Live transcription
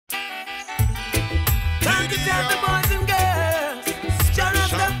tell the boys and girls, John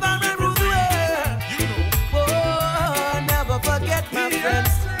has the fire rule the world. Oh, never forget my friends,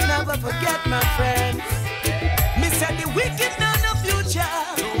 never forget my friends. Me said the wicked know no future.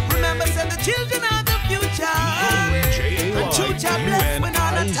 Remember, said the children are the future. And future blessed when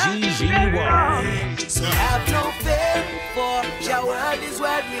all the time. So have no fear, for your word is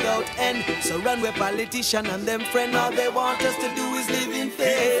word without end. So run with politician and them friend. All they want us to do is live in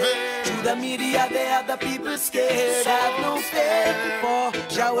fear. Through the media they have the people scared. Have no fear, for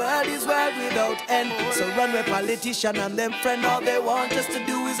your word is word without end. So run with politician and them friend. All they want us to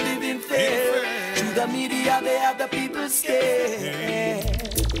do is live in fear. Through the media they have the people scared.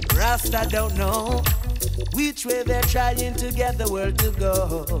 Rasta don't know which way they're trying to get the world to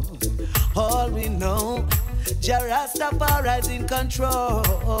go. All we know, Jah Rastafari is in control.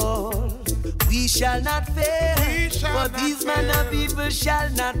 We shall not fail, for these men of people shall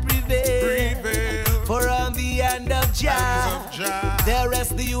not prevail. For on the hand of Jah, there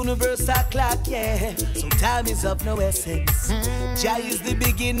rests the universal clock, yeah. So time is of no essence. Jah is the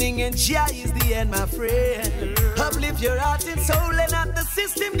beginning and Jah is the end, my friend. Uplift your heart and soul and not the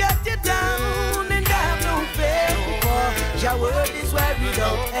system get you down. And have no fear, for Jah word is where we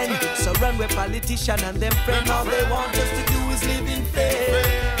don't end. So run with politician and them friend. All they want us to do is live in fear.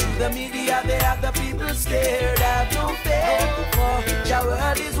 The media, they have the people scared. Have no fear, for Jah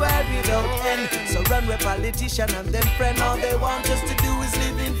word is where we don't end. So run with politician and them friend. All they want us to do is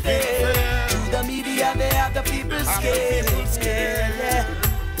live in fear. Through the media, they have the people scared. Yeah.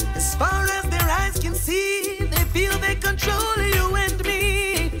 As far as their eyes can see, they feel they control you and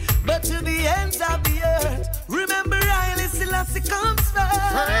me. But to the ends of the earth, remember Haile Selassie comes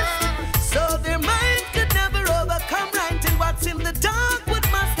first. So their mind could never overcome right, and what's in the dark would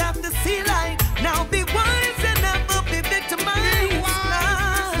must have to see light. Now be wise and never be victimized.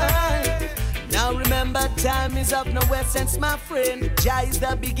 Now remember, time is of no essence, my friend. Jah is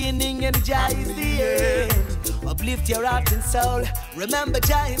the beginning and Jah is the end. Uplift your heart and soul. Remember,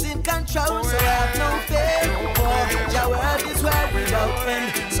 Jah is in control, so have no fear. For Jah word is where we don't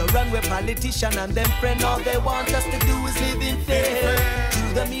end. So run with politician and them friend. All they want us to do is live in fear.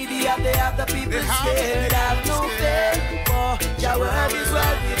 Through the media, they have the people scared. Have no fear, for Jah word is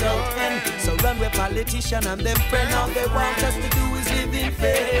where we don't end. So run with politician and them friend. All they want us to do is live in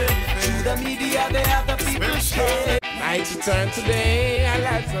fear. Through the media, they have the people scared. Night to turn today, a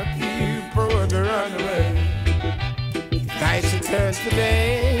lot of people would run away. Night to turn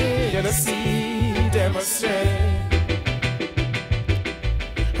today, you're gonna see them astray.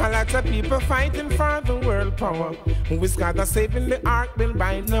 A lot of people fighting for the world power. Who is God that's saving the ark built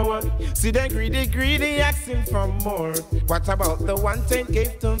by Noah? See them greedy, asking for more. What about the 1/10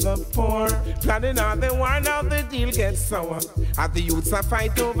 gave to the poor? Planning all the war, now the deal gets sour. As the youths a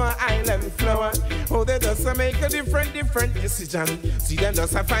fight over island flower. Oh, they just a make a different decision. See them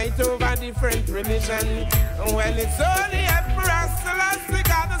just a fight over different religion. Well, it's only for us, Selassie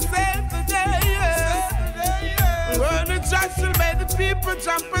gotta save the day. When the judge will make the people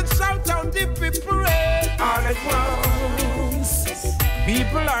jump and shout out the people parade. All at once,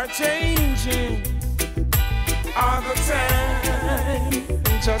 people are changing all the time,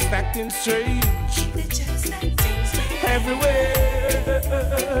 just acting strange.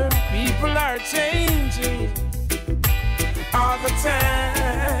 Everywhere, people are changing all the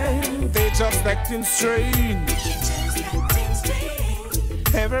time, they just acting strange.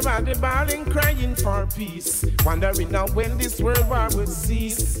 Everybody bawling, crying for peace, wondering now when this world war will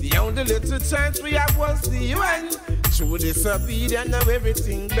cease. The only little chance we have was the UN. Through disobedience, now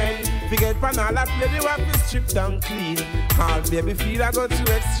everything bend. Forget pan all that play, they want to strip down clean. All baby feel I go to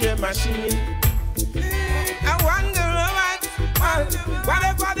extreme machine. I wonder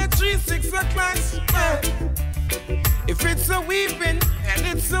whatever the 3-6 o'clock. If it's a weeping, and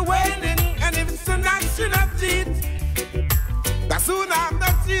it's a wailing, and if it's a gnashing of teeth, that's soon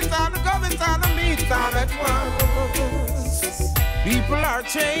after teeth, all the government, all the meat, all at once. People are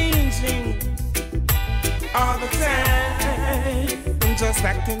changing all the time, just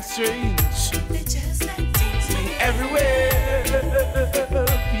acting strange. Everywhere,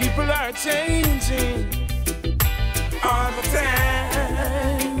 people are changing all the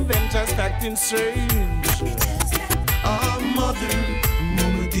time, them just acting strange. Our mother,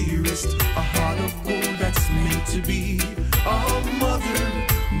 mama dearest, a heart of gold that's meant to be. Our mother,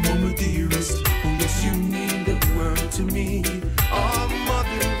 mama dearest, oh yes, you mean the world to me. Our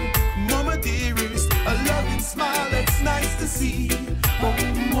mother, mama dearest, a loving smile that's nice to see. Oh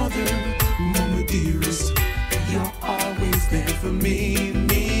mother, mama dearest, you're always there for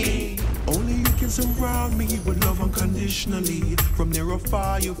me. Only you can surround me with love unconditional. unconditionally. From near or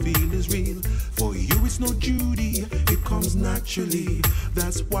far you feel is real. For you it's no duty, it comes naturally.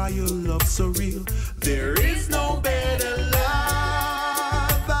 That's why your love's so real. There is no better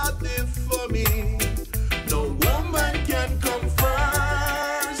love out there for me. No woman can come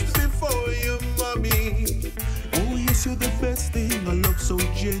first before you, mommy. Oh yes, you're the best thing, a love so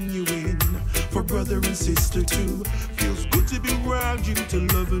genuine. For brother and sister too. Feels good to be around you, to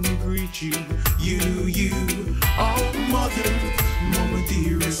love and greet you. You, oh mother, mama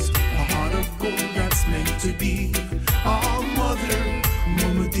dearest, a heart of gold that's meant to be. Oh mother,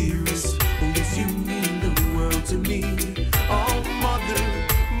 mama dearest, oh yes you mean the world to me. Oh mother,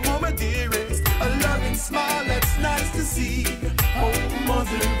 mama dearest, a loving smile that's nice to see. Oh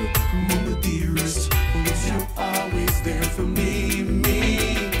mother, mama dearest, oh yes you're always there for me,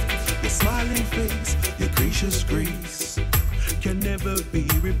 Your smiling face, your gracious grace can never be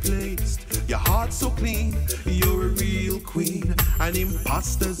replaced. Your heart so clean, you're a real queen. And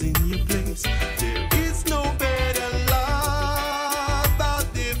imposters in your place. There is no better love out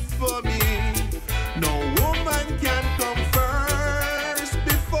there for me. No woman can come first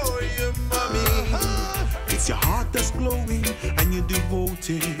before you, mommy. It's your heart that's glowing and you're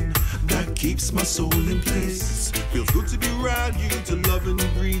devoting that keeps my soul in place. Feels good to be around you, to love and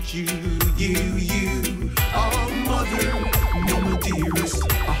greet you. Oh mother, mama dearest,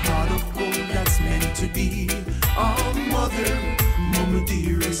 a heart of gold that's meant to be. Oh mother, mama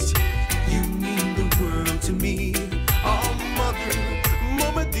dearest, you mean the world to me. Oh mother,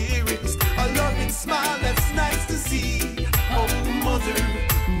 mama dearest, a loving smile that's nice to see. Oh mother,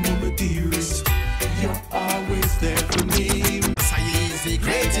 mama dearest, you're always there for me. Is the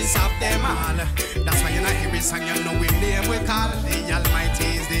greatest of them all. That's why you not hear it song, you know him name we call. The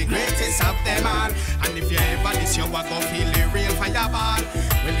Almighty is the greatest of them all. And if you ever this, you are gonna feel the real fireball.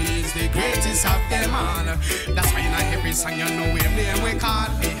 Well, he is the greatest of them all. That's why you not hear it song, you know him name we call.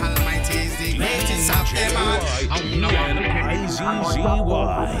 The Almighty is the greatest of them all.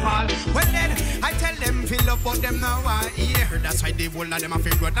 Well then, I tell them feel up but them now I hear. That's why the whole of them a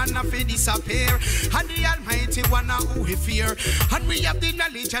feel good and a feel disappear. And the Almighty one who we fear. And we have the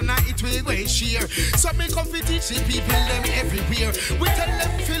knowledge and it will go share. So me come to teach the people them everywhere. We tell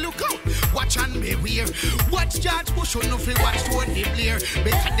them feel look out, watch and beware. Watch George Bush on fi watch Tony Blair.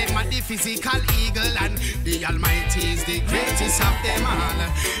 Because them are the physical eagle and the Almighty is the greatest of them all.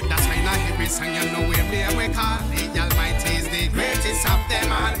 That's why now every song you know him there we call. The Almighty is the greatest of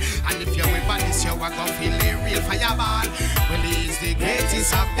them all. And if you ever this you are gonna feel the real fireball. Well he is the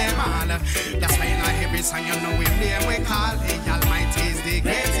greatest of them all. That's why now every song you know him there we call. The Almighty is the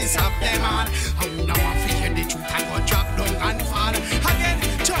greatest of them all. I wouldn't want to hear the truth I go drop down and fall. Again,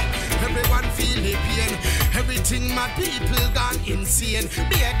 jump, everyone feel the pain. Everything my people gone insane.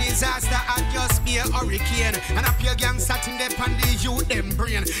 Be a disaster and just be a hurricane. And up your gang starting there on the youth them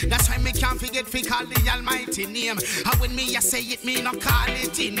brain. That's why me can't forget to call the Almighty name. And when me I say it, me not call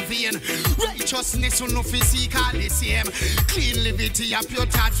it in vain. Righteousness you know physical all the same. Clean liberty up your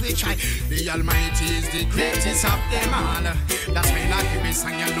thoughts we try. The Almighty is the greatest of them all. That's why not every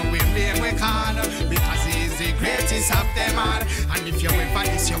song you know him name we call. Because he is the greatest of them all. And if you ever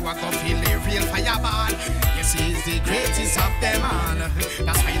this you are gonna feel the real fireball. Yes, he is the greatest of them all.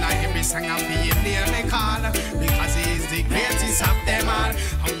 That's why not every song of him name we call. Because he is the greatest of them all.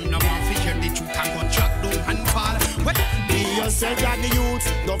 I no want to hear the truth and go track down and fall. Well, be yourself and the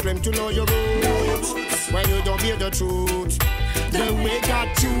youth. Don't claim to know your roots when you don't hear the truth. The way God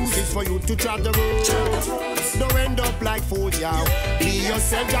chooses for you to trot the road. Don't end up like fools, yeah. Be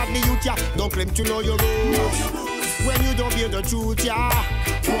yourself and the youth, yeah. Don't claim to know your roots when you don't hear the truth, yeah.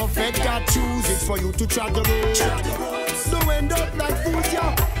 Prophet God chooses for you to trot the road. Don't end up like fools,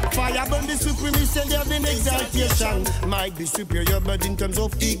 yeah. Fire burn the supremacy and there been exaltation. Might be superior, but in terms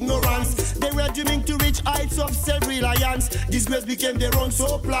of ignorance, they were dreaming to reach heights of self-reliance. Disgrace became their own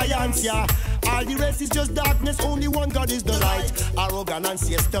suppliance, yeah. All the rest is just darkness, only one God is the light. Arrogant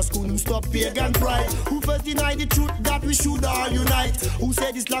ancestors couldn't stop pagan pride. Who first denied the truth that we should all unite? Who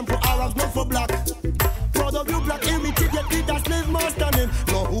said Islam for Arabs, not for black? Proud of you black imitate, yet did that slave master name.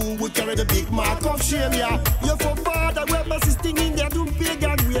 Now who would carry the big mark of shame, yeah? Your forefather were persisting in their doom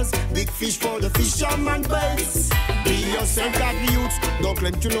pagan ways. Big fish for the fisherman baits. Be yourself, godly youths. Don't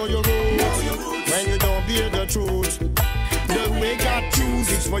claim to know your roots when you don't bear the truth. The way God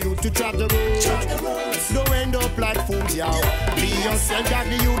chooses for you to trap the road. Don't end up like fools, yeah. Be yourself,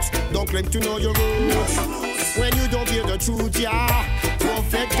 godly youths. Don't claim to know your roots when you don't hear the truth, yeah.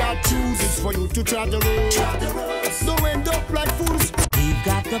 Prophet God chooses for you to trap the road. Don't end up like fools. We've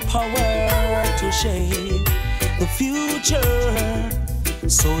got the power to shape the future.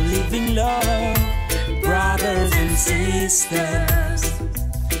 So live in love, brothers and sisters.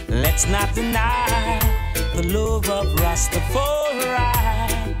 Let's not deny the love of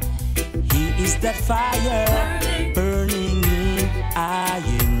Rastafari. He is that fire burning in I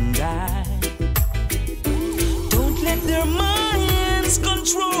and I. Don't let their minds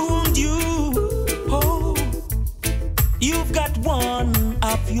control you. Oh, you've got one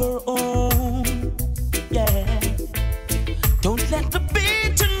of your own. Yeah. Don't let the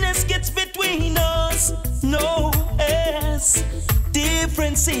bitterness get between us. No, yes.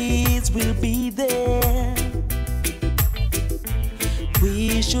 Differences will be there.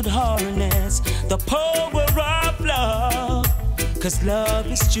 We should harness the power of love, 'cause love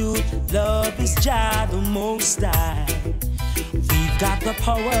is truth, love is Jah the Most High. We've got the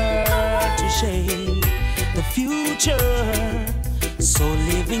power to shape the future. So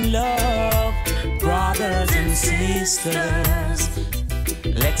live in love, brothers and sisters.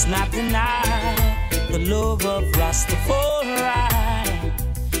 Let's not deny the love of Rastafari.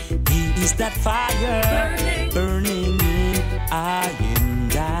 He is that fire burning in I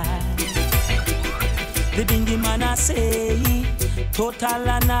and I. The bingy man I say, total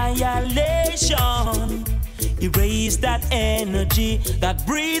annihilation. Erase that energy that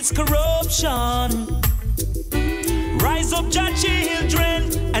breeds corruption. Rise up, your children,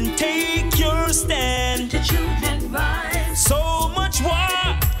 and take your stand. The children rise. So much war,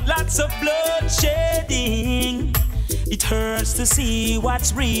 lots of blood shedding. It hurts to see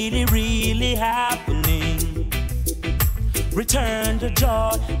what's really, really happening. Return to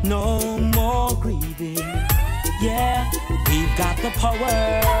joy, no more grieving. Yeah, we've got the power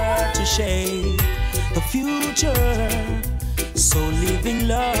to shape the future. So live in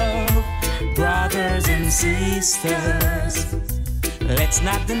love, brothers and sisters. Let's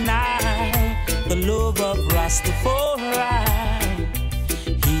not deny the love of Rastafari.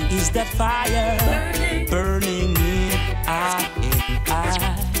 He is that fire burning in I and I.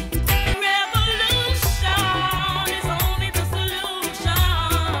 Revolution is only the solution.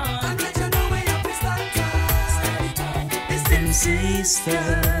 And let you know we have to stand.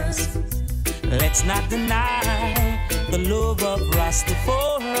 Sisters, let's not deny the love of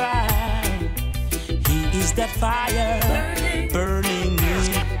Rastafari. He is that fire burning in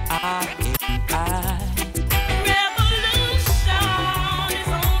I and I. Revolution is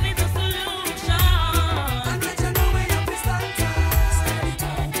only the solution. And let you know we have to stand.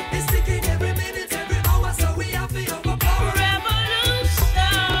 It's ticking every minute, every hour, so we have to overpower.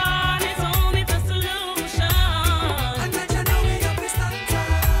 Revolution is only the solution. And let you know we have to stand.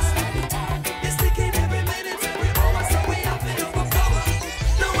 It's ticking every minute, every hour, so we have to overpower.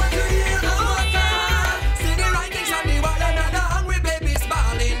 No one to hear our God. See the right things on the wall, another hungry babies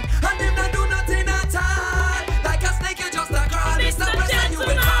bawling. And them not do nothing at all. Like a snake, you just a crawl. It's the pressure you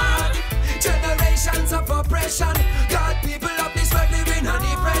will fall. Generations of oppression. God, people of this world living on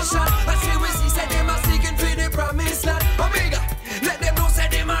depression. I see we see, say them are seeking for the promised land. Omega, let them know, say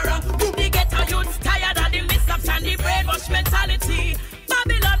them are wrong. Boom. The ghetto youths tired of the misconception, the brainwash mentality.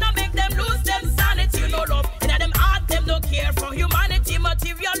 Babylon don't make them lose them sanity. No love in them heart, them no care for humanity.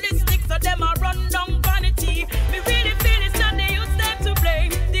 Materialistic, so them a run down vanity. Me really feel it's not the youth them to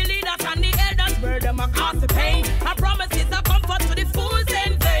blame. The leaders and the elders where them a cause the pain. I promise it's a comfort to the fools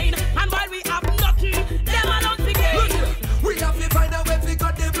in vain. And while we have nothing, them a don't forget. We have to find a way to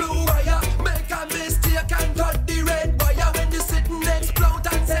cut the blue wire. Make a mistake and cut the red wire. When the sitting explode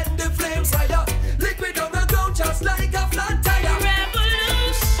and send the flames higher. Liquid on the ground just like a flat tire.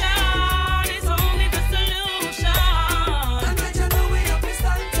 Revolution is only the solution. And let you know we have to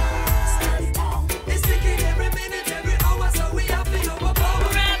stand. It's ticking every minute, every hour, so we have to overpower.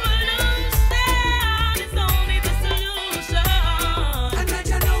 Revolution is only the solution. And let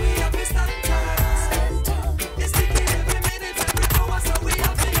you know we have to stand. It's ticking every minute, every hour, so we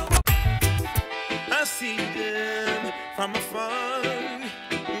have to overpower. I see them from afar.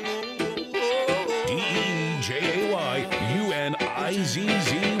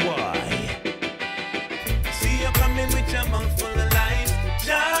 DJAY-UNIZZY. See you coming with your mouth full of lies.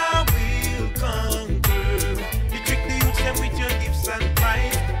 Jah will conquer. You trick the youth them with your gifts and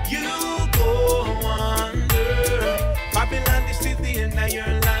pride. You go under. Babylon, this is the end of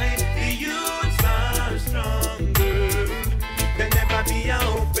your life. The youths are stronger. There'll never be an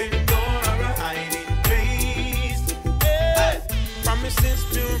open door or a hiding place. Hey. Promises,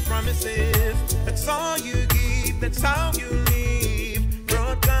 pure promises. That's all you give, that's how you live.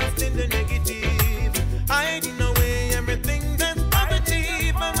 Broadcasting the negative, hiding away everything that's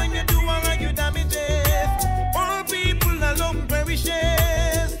positive. And when you do all of your damages, all people alone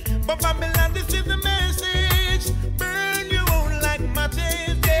perishes. But Babylon, this is the message. Burn your own like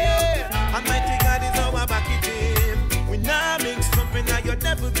matches, yeah. Almighty God is our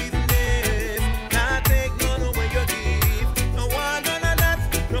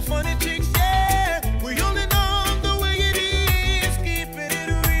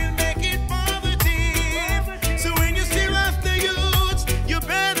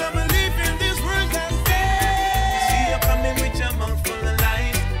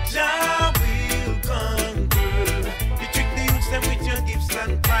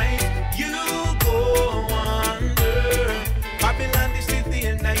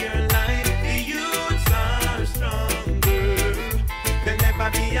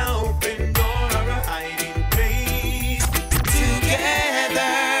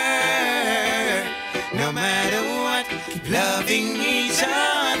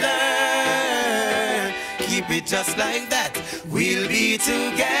keep it just like that. We'll be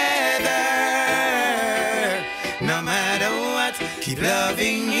together, no matter what. Keep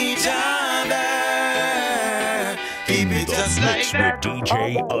loving each other. Keep it just like that.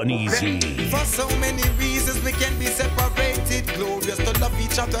 DJ Unizzy. For so many reasons we can be separated. Glorious to love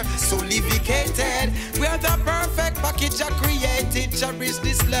each other, so livicated. We are the perfect package I created. Cherish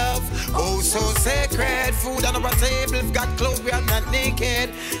this love, oh so sacred. Food on our tables, got clothes, we are not naked.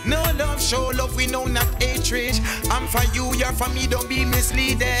 No love, show love, we know not hatred. I'm for you, you're for me, don't be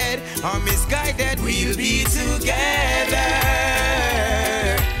misleaded or misguided. We'll be together,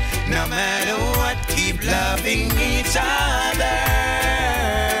 no matter what. Keep loving each other.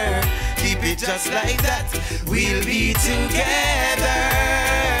 Keep it just like that. We'll be together,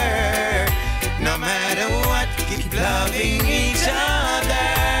 no matter what. Keep loving each other.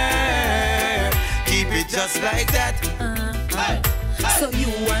 Keep it just like that. So you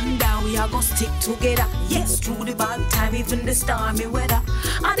and I, we are gonna stick together. Yes, through the bad time, even the stormy weather.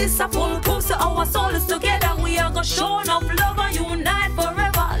 And this a full proof, so our soul is together. We are gonna show enough love and unite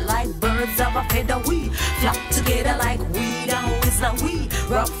forever. Like birds of a feather, we flock together like weed and whistler. We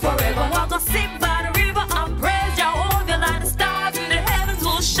rock forever. We're gonna sit by the river and praise Jehovah like the stars in the heavens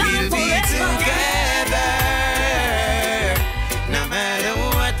will shine forever. We'll be together, no matter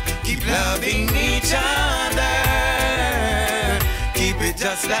what. Keep loving each other. Keep it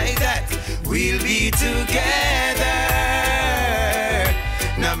just like that. We'll be together,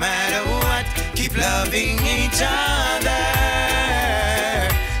 no matter what. Keep loving each other.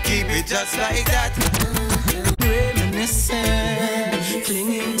 Keep it just like that. Reminiscing,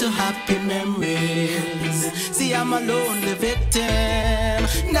 clinging to happy memories. See, I'm a lonely victim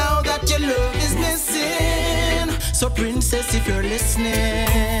now that your love is missing. So princess, if you're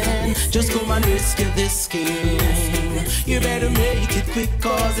listening, just come and rescue this king. You better make it quick,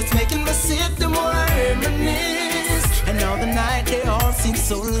 cause it's making me sick the more I reminisce. And now the night, they all seem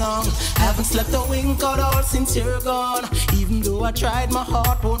so long. Haven't slept a wink at all since you're gone. Even though I tried, my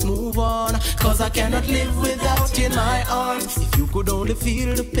heart won't move on, cause I cannot live without you in my arms. If you could only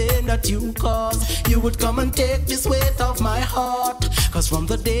feel the pain that you cause, you would come and take this weight off my heart. Cause from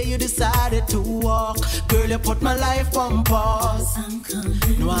the day you decided to walk, girl, you put my life on pause.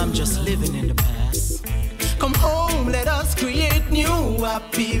 No, I'm just living in the past. Come home, let us create new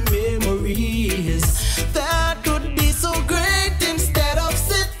happy memories. That would be so great instead of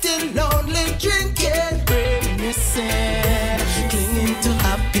sitting lonely drinking, reminiscing, clinging to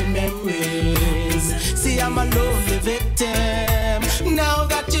happy memories. See, I'm a lonely victim now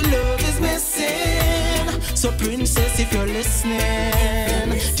that your love is missing. So princess, if you're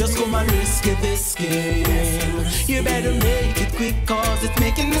listening, just come and rescue this game. You better make it quick, cause it's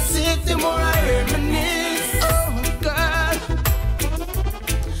making me sick the more I reminisce. Oh girl,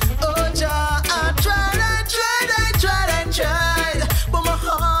 oh Jah, I tried, but my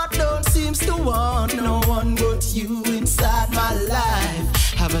heart don't seems to want no one but you inside my life.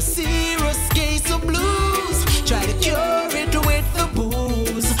 Have a serious case of blues, try to cure it with the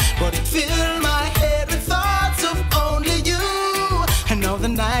booze, but it filled my head with thoughts of only you. And now the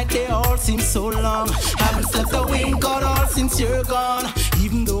night, they all seem so long. Haven't slept a wink at all since you're gone.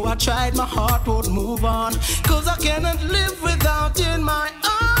 Even though I tried, my heart won't move on, cause I cannot live without you in my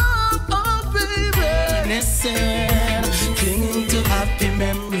arms, oh baby. Reminiscing, clinging to happy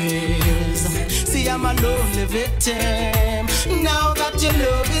memories. See, I'm a lonely victim now that your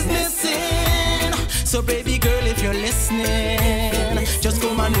love is missing. So baby girl, if you're listening, just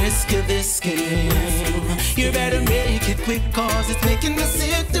come and rescue this game. You better make it quick, cause it's making me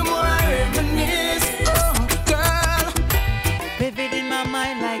sick the more I reminisce. Oh girl, vivid in my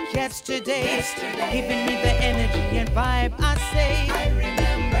mind like yesterday, giving me the energy and vibe. I say, I remember.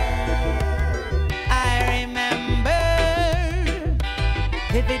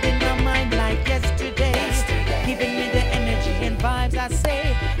 Vivid in my mind like yesterday, giving me the energy and vibes. I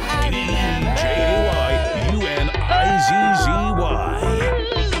say, I remember. J-U-I-U-N-I-Z-Z-Y.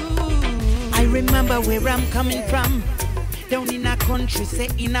 I remember where I'm coming from. Down in a country, say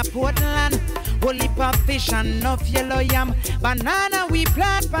in a Portland. Whole heap of fish and enough yellow yam. Banana we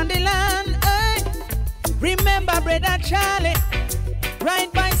plant from the land. Hey. Remember brother Charlie, ride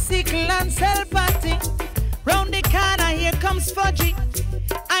bicycle and sell patty. Round the corner here comes Fudgy,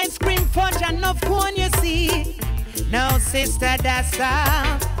 ice cream fudge and enough corn you see. Now sister that's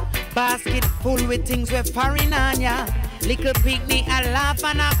a basket full with things we're foreign on ya. Little picnic I laugh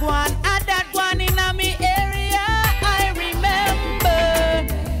and I go on at that one in a me area. I remember.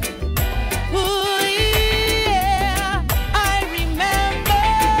 Ooh, yeah. I remember.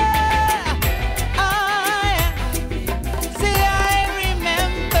 I say I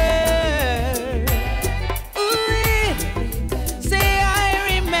remember.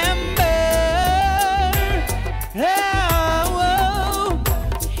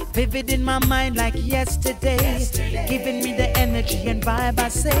 vivid in my mind like yesterday. Giving me the energy and vibe, I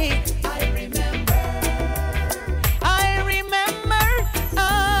say. I remember,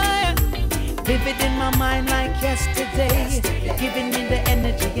 vivid in my mind like yesterday. Giving me the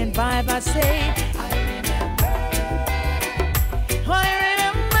energy and vibe, I say.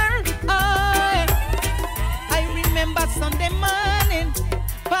 I remember Sunday morning,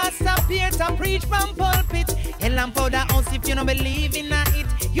 Pastor Peter preach from pulpit. Hell and powder house if you don't believe in it.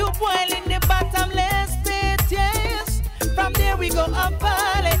 You boil in the bottomless pit, yes. From there we go up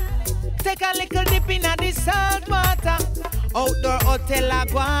valley. Take a little dip in the salt water. Outdoor hotel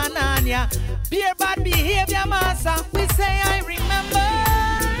Aguanania. Beer bad behavior, massa. We say I remember.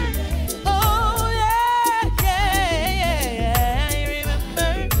 Oh yeah, yeah, yeah. I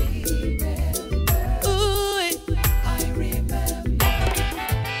remember. Ooh, I remember.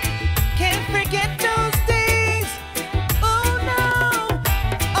 Can't forget those days. Oh no.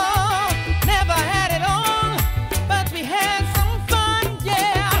 Oh, never had it all, but we had some fun.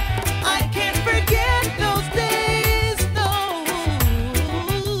 Yeah, I can't forget those days. No.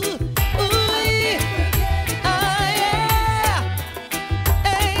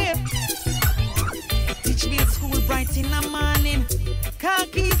 In the morning,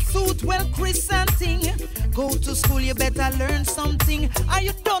 khaki suit, well chrysanthing. Go to school, you better learn something. And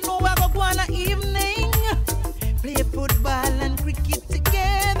you don't know where go on a evening. Play football and cricket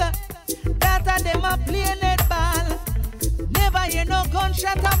together. That them a play netball. Never hear no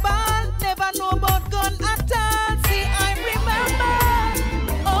gunshot about.